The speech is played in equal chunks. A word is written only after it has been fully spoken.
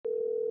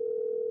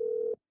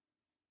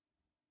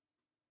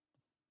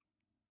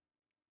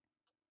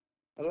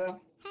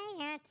Hello?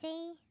 Hey,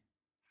 Auntie.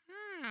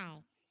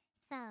 Hi.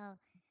 So,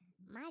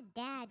 my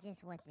dad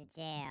just went to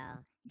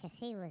jail because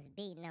he was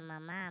beating on my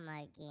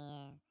mama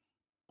again.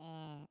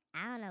 And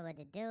I don't know what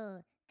to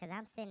do because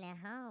I'm sitting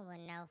at home with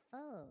no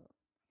food.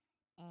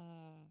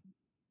 And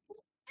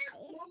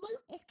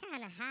it's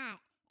kind of hot.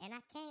 And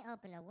I can't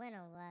open the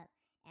window up.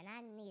 And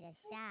I need a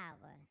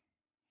shower.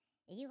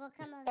 Are you going to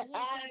come over here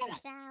and get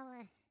a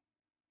shower?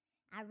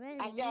 I I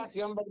really need. got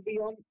you. I'm about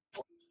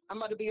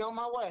to be on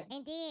my way.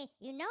 And then,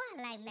 you know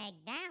I like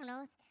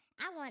McDonald's.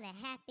 I want a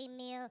Happy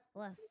Meal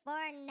with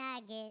 4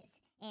 nuggets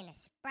and a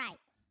Sprite.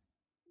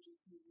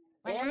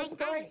 With And light it's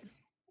great. ice.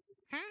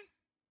 Huh?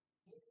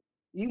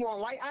 You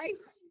want white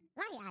ice?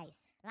 Light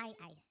ice. Light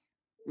ice.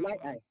 Light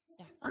ice.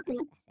 Yes, Okay.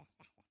 yes.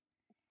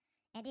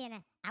 And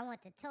then I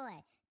want the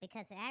toy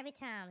because every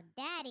time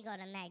Daddy go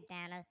to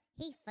McDonald's,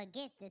 he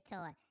forget the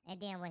toy. And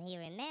then when he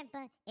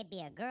remember, it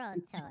be a girl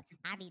toy.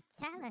 I be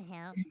telling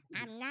him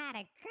I'm not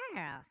a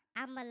girl.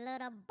 I'm a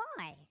little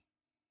boy.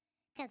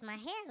 Cause my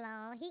hair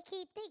long, he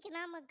keep thinking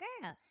I'm a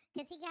girl.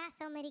 Cause he got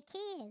so many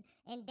kids.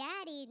 And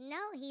Daddy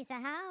know he's a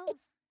hoe.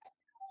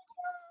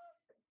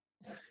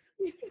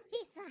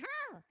 He's a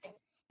hoe.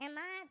 And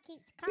mom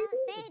keeps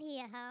saying he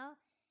a hoe.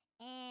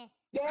 And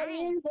Daddy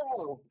is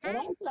though. And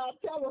huh? I try to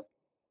tell her.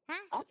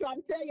 Huh? I try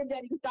to tell your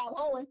daddy to stop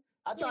hoeing.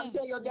 I try to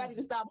tell your daddy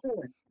to stop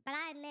hoeing. But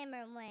I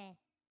remember when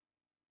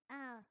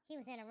he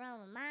was in a room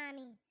with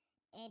mommy,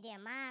 and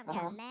then mom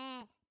got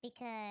mad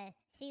because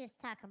she was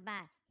talking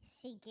about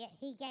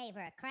he gave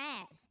her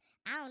crabs.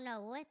 I don't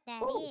know what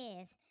that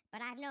is,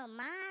 but I know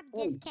mom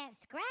just kept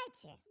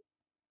scratching.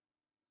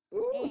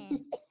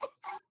 And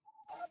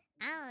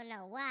I don't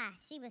know why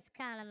she was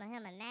calling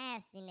him a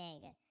nasty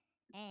nigga.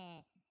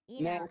 And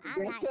you know, I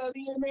like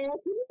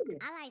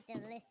to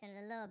listen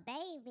to Lil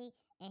Baby,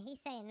 and he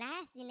say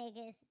nasty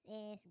niggas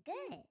is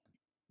good.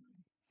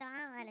 So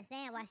I don't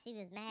understand why she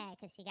was mad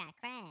because she got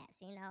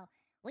crabs. You know,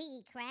 we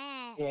eat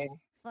crabs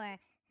for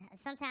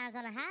sometimes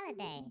on a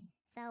holiday.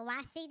 So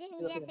why she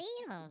didn't just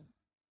eat them?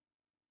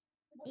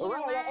 You know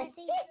why,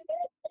 Auntie?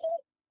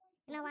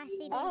 You know why she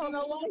didn't I don't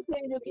know why she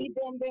didn't just eat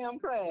them damn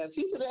crabs.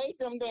 She should have ate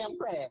them damn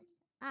crabs.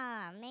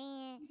 Oh,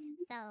 man.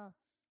 So.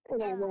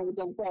 What ain't wrong with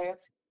them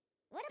crabs?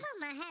 What about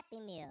my Happy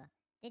Meal?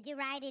 Did you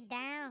write it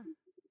down?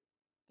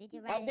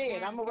 I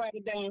did. I'm going to write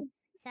it down.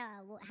 So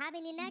how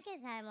many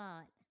nuggets I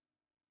want?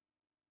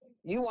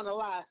 You want a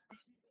lot.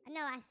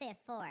 No, I said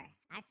 4.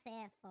 I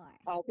said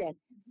 4. Okay.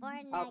 4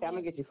 nuggets. Okay, I'm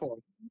going to get you 4.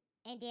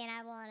 And then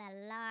I want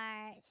a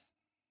large.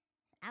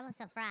 I want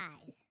some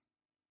fries.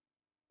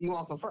 You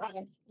want some fries?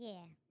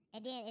 Yeah.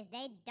 And then if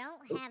they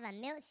don't have a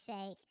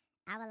milkshake,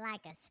 I would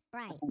like a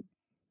Sprite.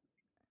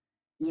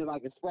 You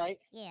like a Sprite?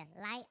 Yeah,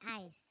 light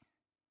ice.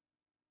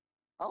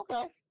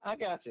 Okay, I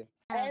got you.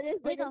 So hey, this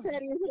we nigga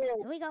Teddy is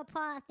here. We go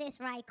pause this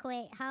right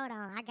quick. Hold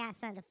on, I got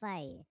something for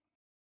you.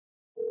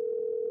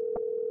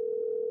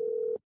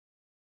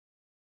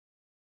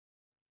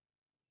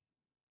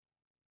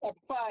 What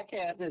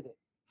podcast is it?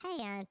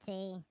 Hey,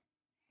 Auntie.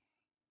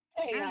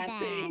 Hey, I'm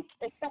Auntie.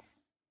 back.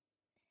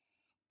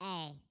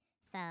 Hey,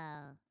 so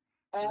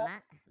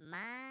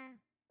my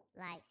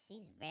like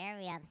she's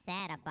very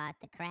upset about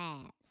the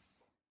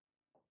crabs.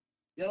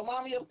 Your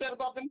mommy upset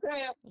about them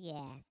crabs?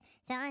 Yes.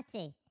 So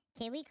Auntie,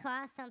 can we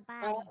call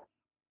somebody?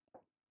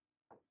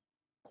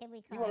 Can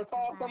we call? You want to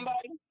call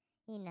somebody?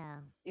 You know.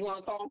 You want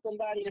to call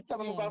somebody and tell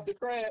them about the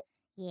crabs?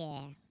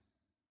 Yeah.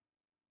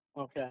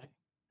 Okay.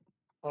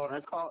 Oh,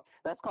 let's call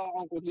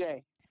Uncle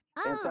Jay.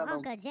 Oh,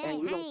 Uncle Jay, I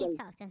ain't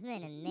talked to him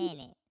in a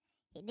minute.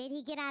 Did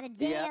he get out of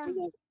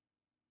jail?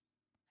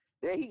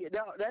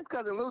 That's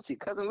Cousin Lucci.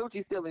 Cousin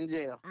Lucci's still in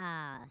jail.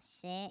 Oh,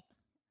 shit.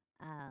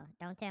 Oh,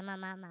 don't tell my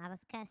mama I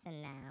was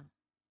cussing now.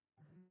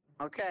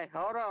 Okay,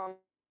 hold on.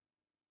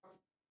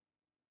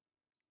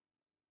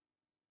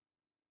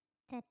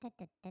 Da, da,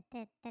 da, da,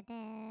 da, da,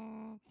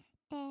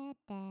 da,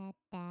 da,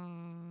 da.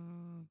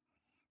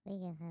 We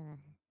can have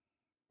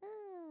a...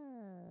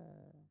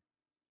 Ooh.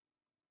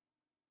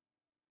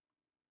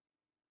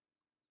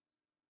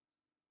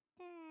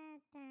 Da,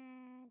 da,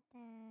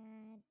 da, da,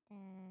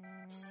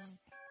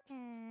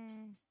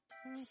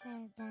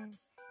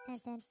 da,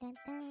 da, da, da, da, da,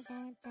 da,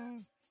 da,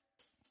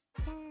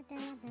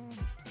 da, da.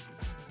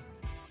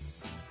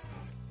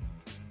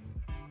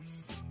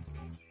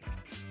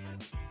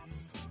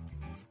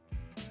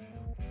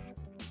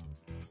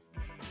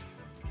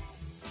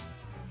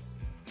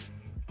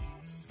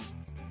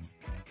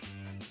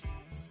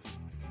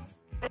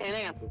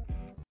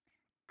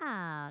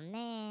 Oh,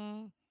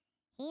 man.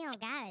 He don't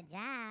got a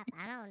job.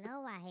 I don't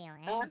know why he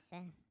don't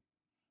answer.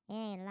 It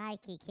ain't like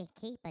he can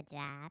keep a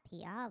job.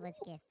 He always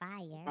get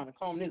fired. Trying to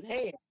comb his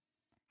head.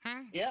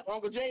 Huh? Yep,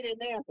 Uncle Jay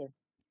didn't answer.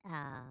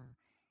 Oh,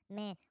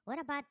 man. What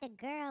about the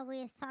girl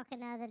we was talking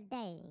the other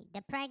day?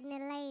 The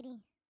pregnant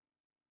lady?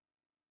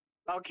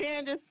 Oh,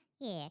 Candace?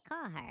 Yeah,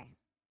 call her.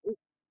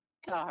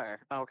 Call her.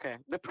 Okay.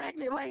 The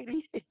pregnant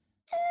lady.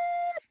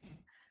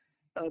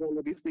 Hold on,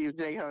 let me see if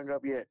Jay hung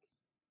up yet.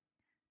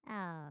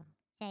 Oh,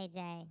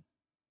 JJ.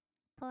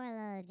 Poor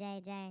little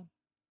JJ.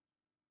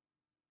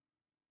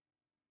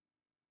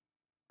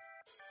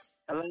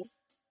 Hello.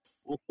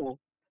 Okay.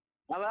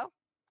 Hello.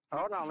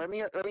 Hold on. Let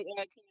me add.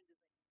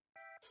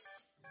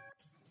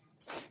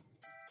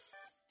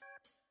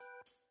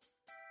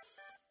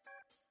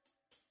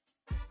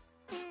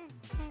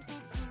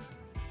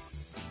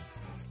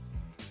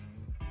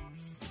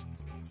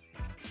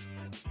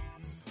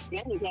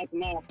 Candy's acting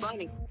now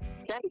funny.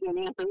 Candy didn't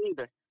answer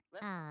either.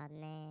 Oh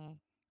man,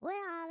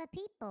 where are all the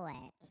people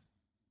at?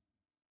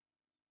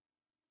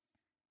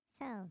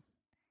 So,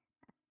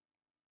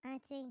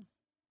 Auntie,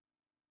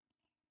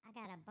 I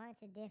got a bunch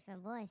of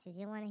different voices.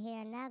 You want to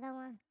hear another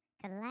one?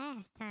 'Cause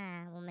last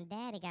time when my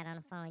daddy got on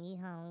the phone, you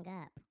hung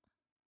up.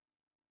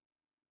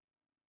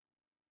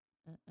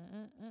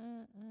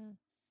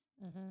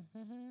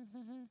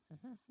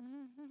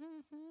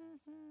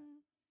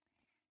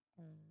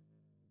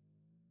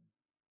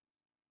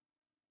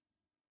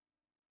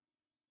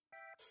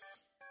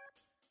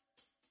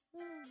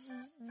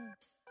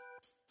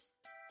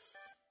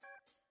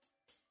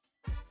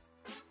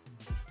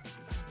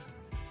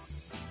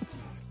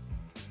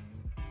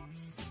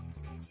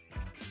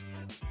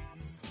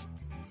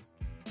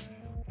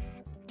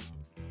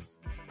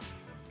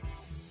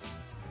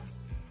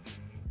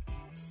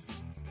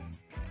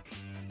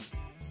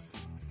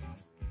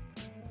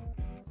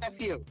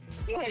 Nephew,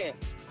 go ahead.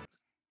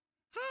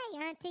 Hey,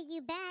 Auntie,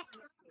 you back?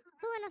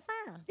 Who on the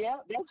phone? Yeah,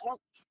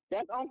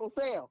 that's Uncle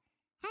Sal.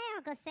 Hey,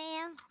 Uncle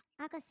Sam.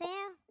 Uncle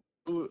Sam?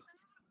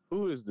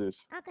 Who is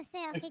this? Uncle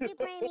Sam, could you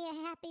bring me a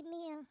Happy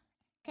Meal?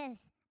 'Cause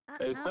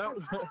Hey, stop.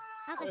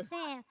 Uncle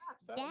Sam,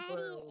 Stop Daddy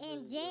playing with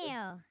in me,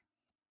 jail.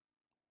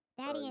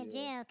 Daddy Oh, in yeah.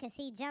 jail 'cause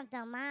he jumped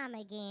on Mom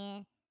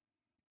again,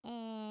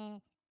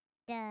 and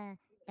the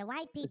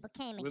white people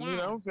came and got Renita,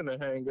 him. I'm finna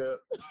hang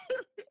up.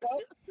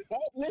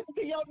 Listen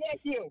to your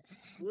nephew.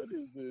 What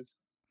is this?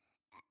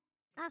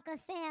 Uncle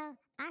Sam,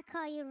 I'll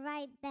call you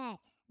right back.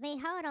 Wait,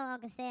 hold on,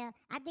 Uncle Sam.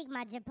 I think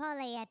my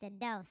Chipotle at the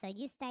door, so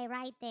you stay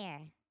right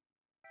there.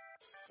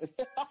 I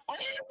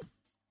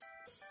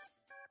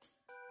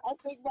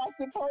think my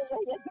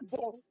Chipotle at the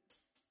door.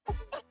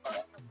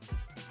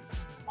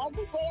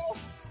 Uncle Sal,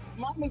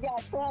 Mommy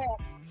got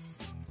crabs.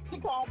 She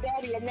called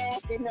Daddy a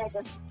nasty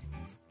nigga.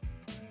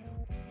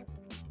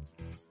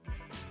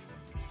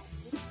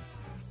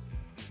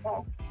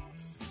 Oh.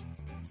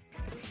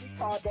 She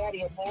called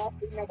Daddy a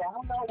nasty nigga. I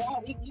don't know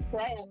why he keep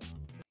saying.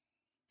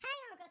 Hey,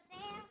 Uncle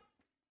Sam.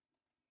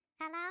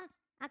 Hello?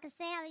 Uncle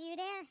Sam, are you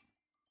there?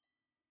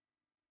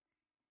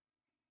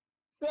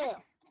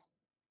 Sal.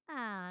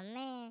 Oh,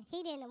 man.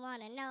 He didn't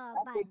want to know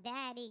about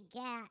Daddy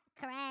got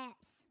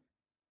craps.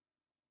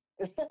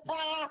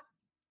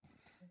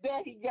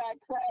 Daddy got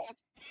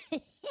crabs.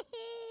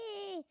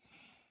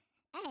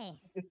 Hey,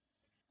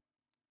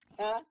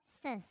 Huh?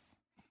 sis.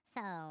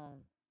 So,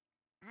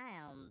 I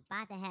am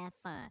about to have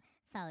fun.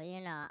 So,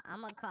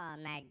 I'm going to call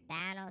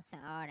McDonald's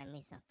and order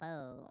me some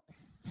food.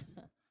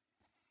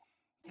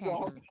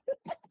 Because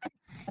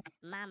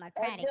Mama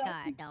credit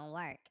card don't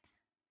work.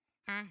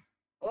 Huh?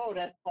 Oh,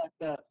 that's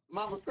fucked up.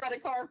 Mama's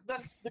credit card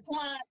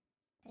declined.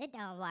 It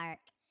don't work.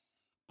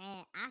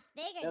 And I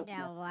figured That's it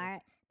don't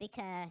work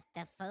because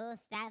the food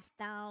stamps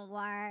don't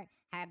work,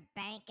 her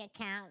bank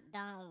account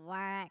don't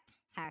work,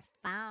 her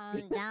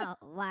phone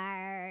don't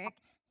work,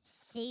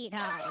 she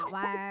don't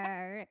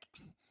work.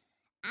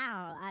 I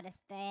don't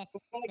understand. The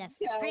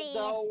fridge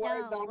don't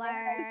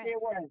work.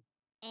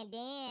 And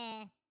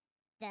then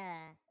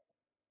the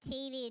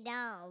TV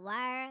don't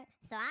work.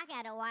 So I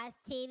gotta watch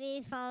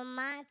TV from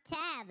my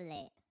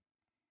tablet.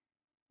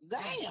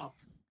 Damn.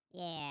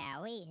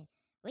 Yeah, we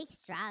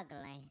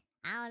struggling.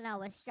 I don't know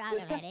what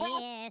struggling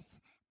is,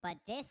 but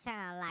this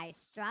sound like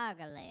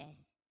struggling.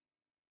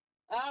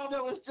 I don't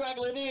know what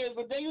struggling is,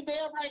 but then you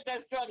damn right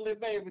that's struggling,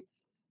 baby.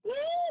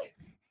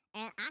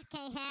 And I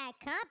can't have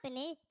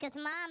company because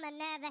Mama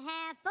never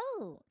had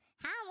food.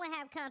 How am I gonna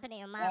have company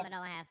when Mama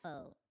don't have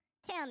food?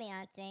 Tell me,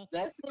 Auntie.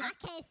 That's right. I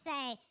can't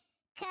say,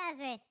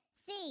 cousin,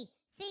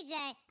 CJ,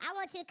 I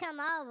want you to come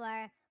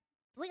over.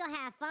 We gonna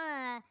have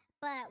fun,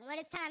 but when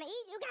it's time to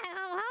eat, you gotta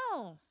go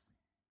home.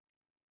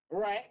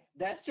 Right.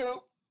 That's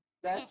true.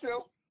 That's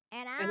true.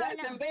 And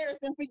That's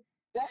embarrassing for you.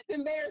 That's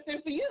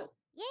embarrassing for you.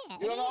 Yeah,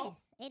 You know?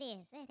 It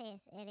is.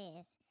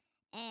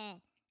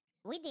 And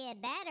we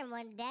did better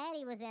when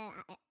Daddy was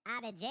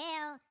out of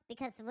jail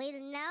because we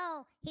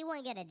know he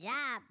wouldn't get a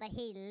job, but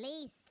he at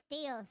least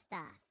steal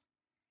stuff.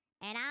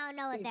 And I don't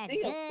know if that's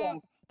good.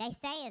 Stuff. They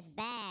say it's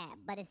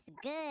bad, but it's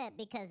good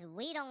because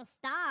we don't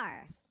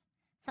starve.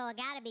 So it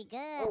gotta be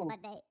good,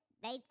 but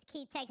they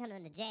keep taking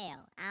him to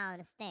jail. I don't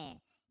understand.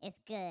 It's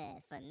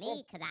good for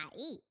me because I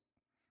eat.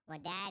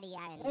 When Daddy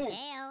out in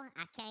jail,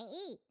 I can't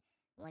eat.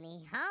 When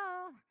he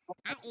home,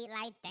 I eat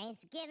like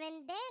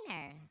Thanksgiving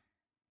dinner.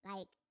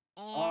 Like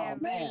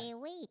every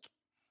week.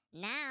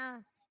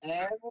 Now,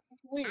 Every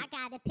week. I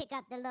got to pick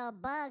up the little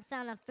bugs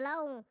on the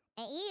floor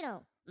and eat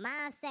them.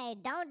 Mom say,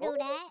 don't do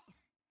that.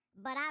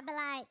 But I be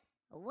like,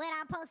 what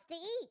I'm supposed to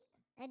eat?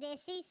 And then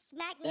she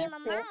smacked me in my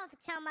mouth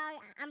talking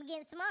about I'm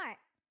getting smart.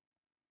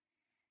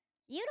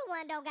 You the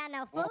one don't got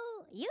no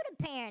food. You the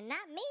parent,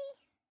 not me.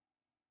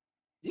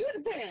 You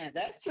the parent.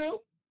 That's true.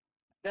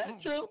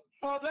 That's true.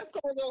 Oh, let's go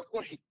real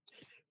quick.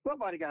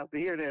 Somebody got to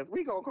hear this.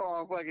 We gonna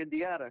call fucking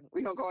Deanna.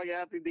 We gonna call you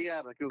Auntie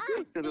Deanna because Oh,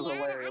 this shit is Deanna,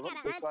 hilarious. I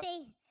got an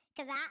auntie.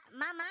 Cause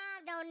my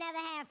mom don't never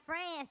have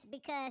friends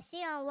because she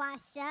don't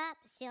wash up,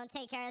 she don't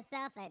take care of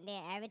herself, and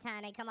then every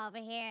time they come over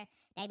here,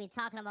 they be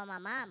talking about my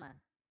mama.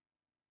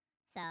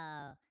 So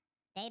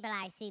they be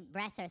like she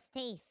brush her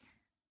teeth.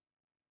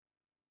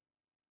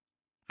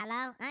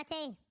 Hello,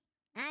 auntie,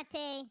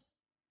 auntie,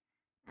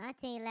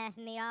 auntie left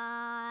me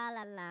all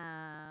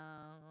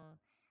alone.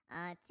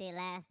 Auntie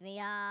left me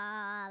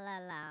all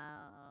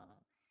alone.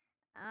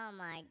 Oh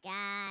my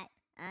God,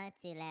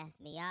 auntie left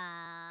me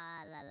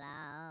all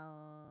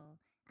alone.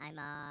 I'm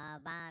all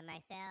by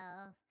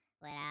myself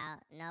without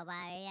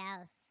nobody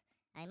else.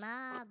 I'm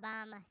all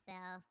by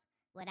myself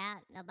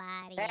without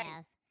nobody Hey,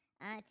 else.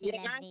 Auntie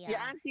left me your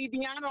all. Auntie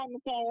Deanna on the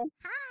phone.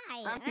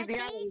 Hi, Auntie Deanna on the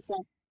aunties.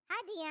 phone.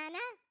 Hi, Deanna.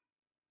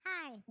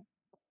 Hi.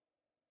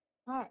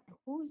 Hi,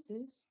 who is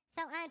this?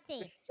 So,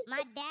 auntie,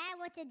 my dad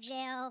went to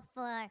jail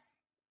for.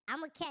 I'm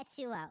gonna catch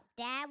you up.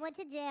 Dad went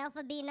to jail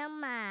for beating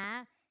on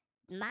mom.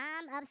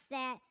 Mom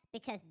upset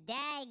because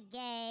dad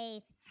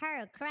gave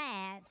her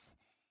crabs.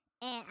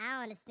 And I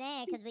don't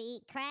understand because we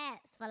eat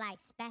crabs for like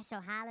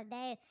special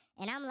holidays.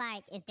 And I'm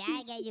like, if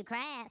dad gave you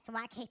crabs,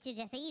 why can't you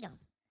just eat them?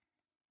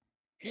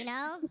 You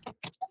know?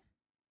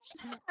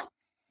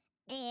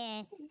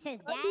 And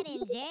since dad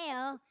in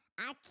jail,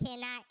 I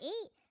cannot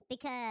eat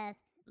because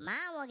mom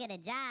won't get a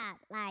job.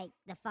 Like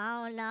the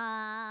phone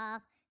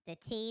off, the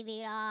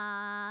TV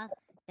off,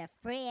 the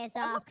fridge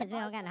off because we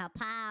don't got no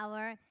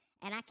power.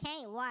 And I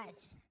can't watch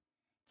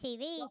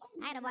TV.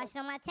 I gotta watch it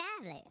on my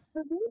tablet.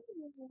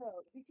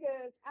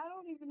 Because I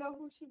don't even know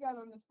who she got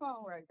on this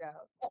phone right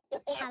now.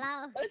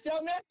 Hello? That's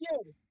your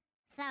nephew.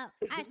 So,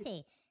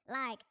 auntie,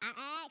 like,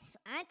 I asked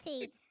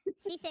auntie,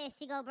 she said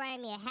she gonna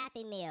bring me a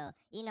Happy Meal.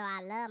 You know,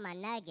 I love my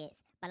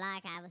nuggets. But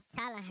like I was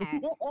telling her,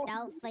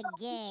 don't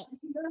forget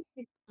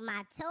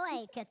my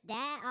toy, because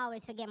dad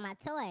always forget my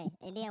toy.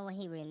 And then when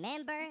he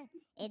remember,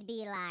 it'd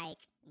be like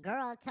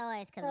girl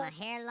toys because my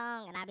hair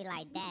long. And I'd be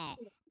like, Dad,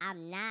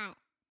 I'm not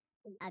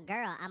a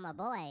girl, I'm a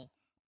boy.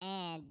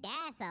 And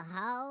dad's a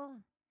hoe,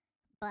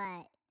 but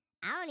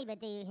I don't even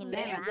think he remember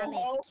Dad's a I'm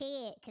hoe? his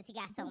kid because he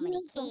got so many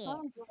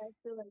kids.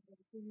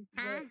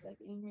 Huh?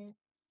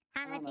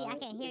 Huh, auntie? I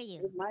can't hear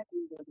you. It might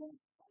be the-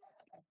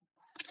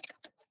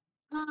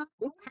 Huh,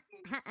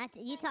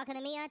 auntie? You talking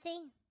to me,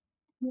 auntie?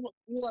 You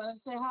want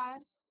to say hi?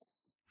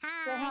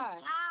 Say Hi.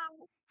 hi.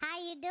 How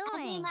you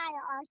doing?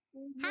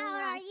 How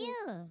old are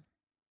you?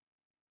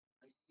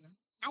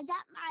 I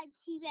got my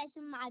T-Rex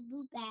in my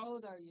boot How bag.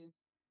 old are you?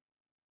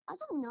 I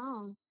don't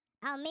know.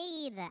 Oh,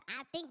 me either.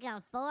 I think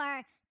I'm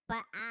 4,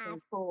 but I Say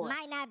 4.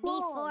 might not be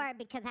 4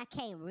 because I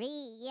can't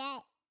read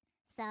yet.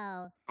 So,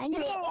 I know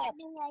I'm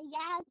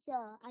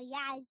a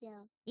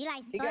yasso. you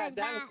like He got a SpongeBob?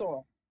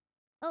 dinosaur.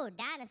 Oh,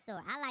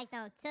 dinosaur. I like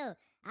them too.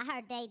 I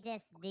heard they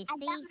just I got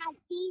deceased. my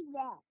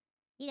T-Rex.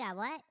 You got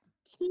what?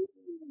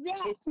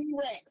 T-Rex. It's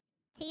T-Rex.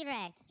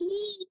 T-Rex.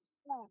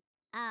 T-Rex.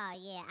 Oh,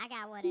 yeah. I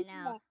got one of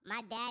them.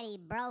 My daddy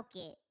broke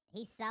it.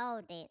 He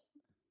sold it.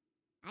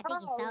 I think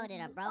he sold it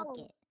or broke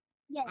it.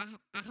 Yes.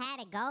 I had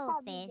a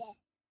goldfish.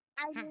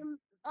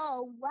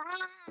 Oh,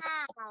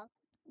 wow.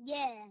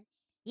 Yes.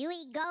 You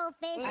eat I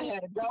goldfish?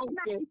 had a My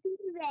goldfish.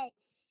 T-Rex.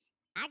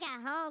 I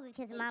got hungry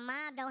because my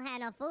mom don't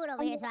have no food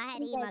over here, so I had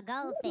to eat my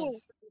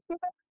goldfish.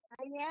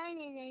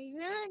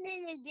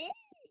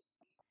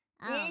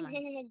 Oh, my.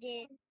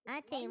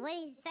 Auntie, what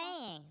is he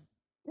saying?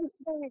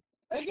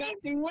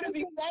 Exactly. What is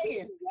he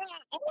saying?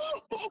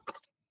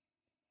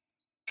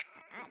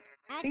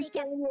 He's Auntie,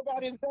 telling you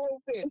about his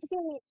goldfish.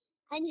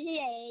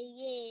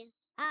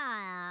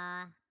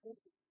 aw.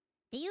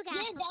 Do you got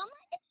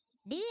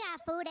do you got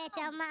food at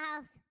your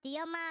house? Do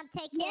your mom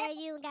take care of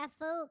you and got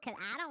food? Cause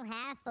I don't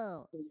have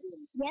food.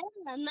 Yeah,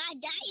 my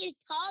dad is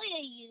taller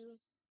than you.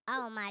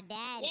 Oh, my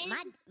dad,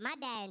 my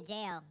dad in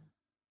jail.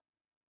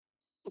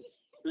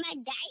 My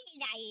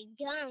dad is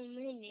dumb,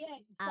 isn't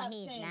it? Oh,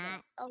 he's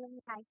not. Oh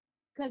my.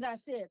 Because I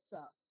said so.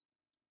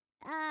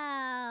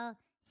 Oh,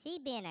 she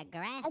being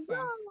aggressive.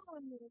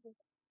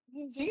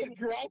 She's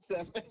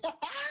aggressive.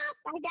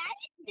 My dad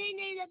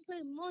didn't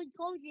put more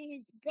toys in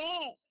his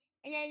bed,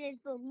 and then it's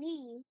for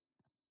me.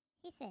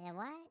 He said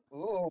what?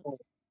 Oh.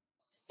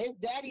 His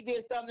daddy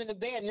did something in the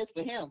bed and it's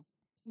for him.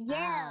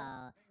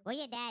 Yeah. Oh, where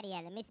your daddy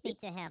at? Let me speak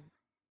to him.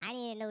 I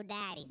need a new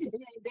daddy. He ain't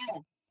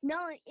there. No,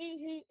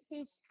 in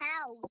his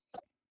house.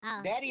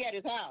 Oh, Daddy at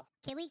his house.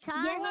 can we call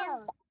him?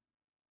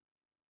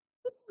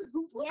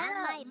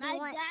 Yeah. might be My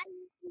one- dad.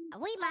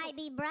 We might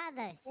be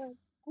brothers.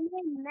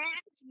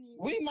 Matthew.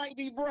 We might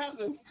be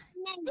brothers.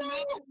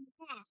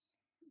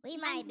 We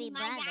might be My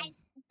brothers.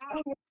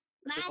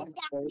 My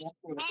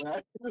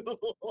dad.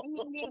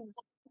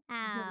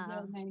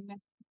 Oh,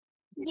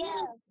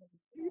 Yeah.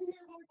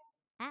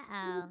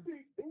 uh-oh.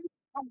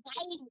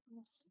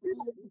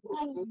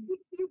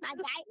 My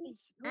dad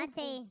is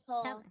Auntie,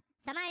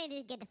 somebody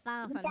need to get the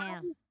phone from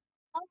him.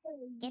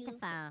 Get the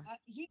phone.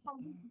 He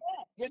gonna be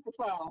back. Get the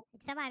phone.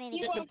 Somebody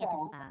need Get to the get the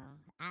phone. phone.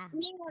 Ah.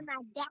 Me and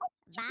my dad.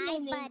 Bye,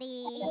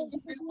 buddy.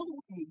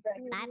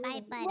 Bye,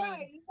 bye, buddy.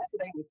 Right.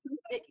 They were too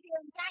sick.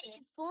 Got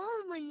your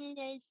phone when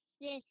it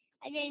is,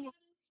 and then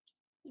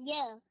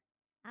yeah.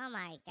 Oh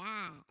my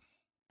God.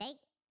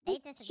 They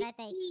just let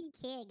their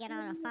kid get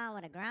on the phone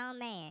with a grown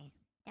man.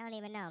 Don't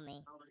even know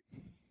me.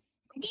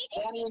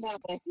 I mean,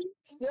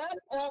 shut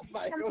up,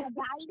 Michael.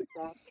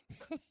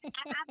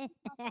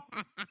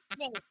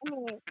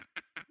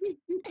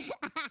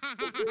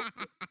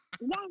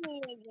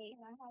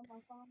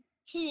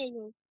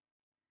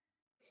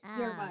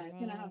 Jeremiah, Oh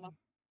can I have my man.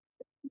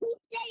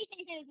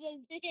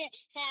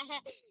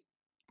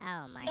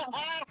 Oh my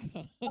Bye.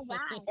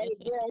 God. Hey,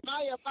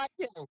 Jeremiah, my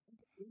kid.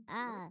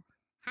 Oh,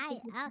 hi.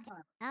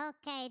 phone?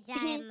 Okay,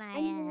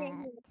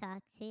 Jeremiah.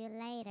 Talk to you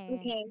later.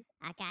 Okay.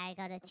 I gotta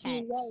go to See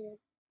you church. later.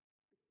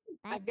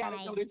 I Bye gotta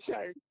bye. go to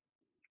church.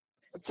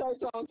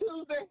 Church on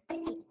Tuesday.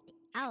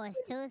 Oh,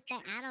 it's Tuesday.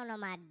 I don't know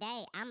my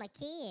day. I'm a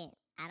kid.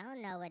 I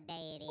don't know what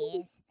day it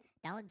is.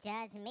 Don't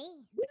judge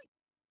me.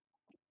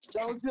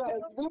 Don't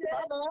judge me,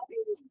 brother.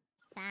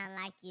 Sound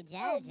like you Oh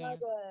my judging.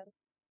 God.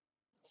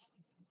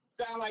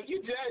 Sound like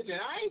you judging.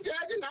 I ain't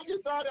judging. I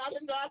just thought I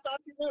didn't know. I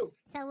thought you knew.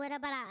 So what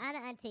about our other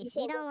auntie?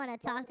 She don't want to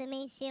talk to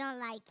me. She don't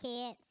like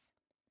kids.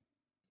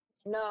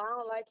 No, I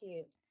don't like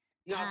it.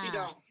 No, she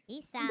don't.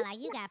 You sound like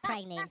you got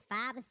pregnant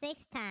 5 or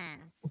 6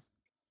 times.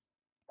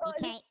 You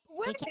can't.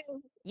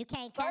 You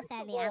can't cuss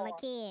at me. I'm a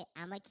kid.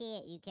 I'm a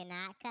kid. You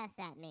cannot cuss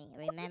at me.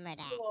 Remember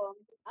that.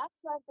 I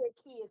like their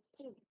kids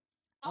too.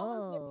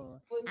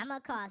 Oh, I'm gonna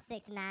call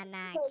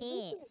 699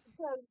 kids.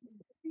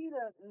 See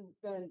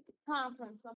the conference